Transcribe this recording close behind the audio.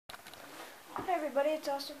Hi everybody,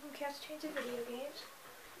 it's Austin from Cats Chains of Video Games.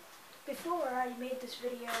 Before I made this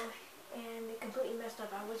video and it completely messed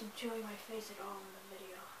up. I wasn't showing my face at all in the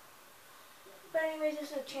video. But anyways,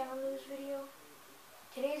 this is a channel news video.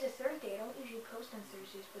 Today is a Thursday. I don't usually post on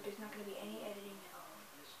Thursdays, but there's not going to be any editing at all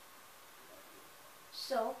in this.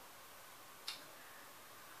 So,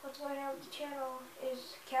 what's going on with the channel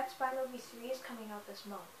is Cat Spy Movie 3 is coming out this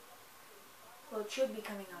month. Well, it should be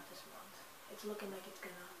coming out this month. It's looking like it's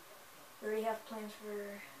gonna. We already have plans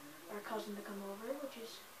for our cousin to come over, which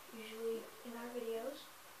is usually in our videos.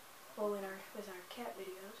 Well, with our cat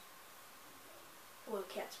videos. Well,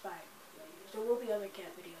 Cat Spy videos. There will be other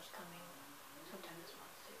cat videos coming sometime this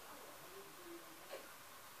month too.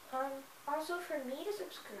 Also for me to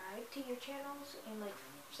subscribe to your channels and like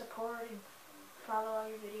support and follow all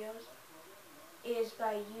your videos is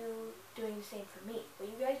by you doing the same for me.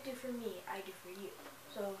 What you guys do for me, I do for you.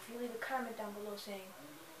 So if you leave a comment down below saying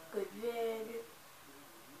good vid,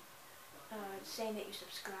 saying that you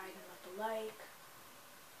subscribe and left a like,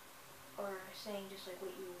 or saying just like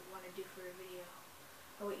what you want to do for a video,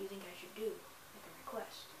 or what you think I should do, like a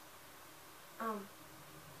request.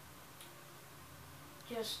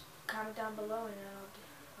 Just comment down below and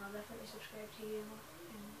I'll definitely subscribe to you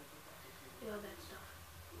and do all that stuff.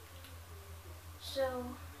 So,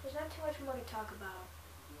 there's not too much more to talk about.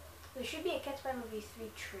 There should be a Cat Spy Movie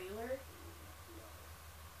 3 trailer.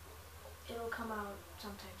 It'll come out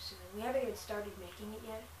sometime soon. We haven't even started making it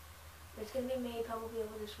yet, but it's going to be made probably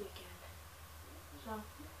over this weekend. So,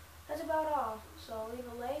 that's about all. So, leave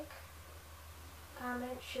a like,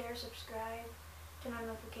 comment, share, subscribe, turn on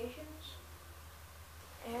notifications,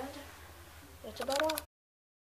 and that's about all.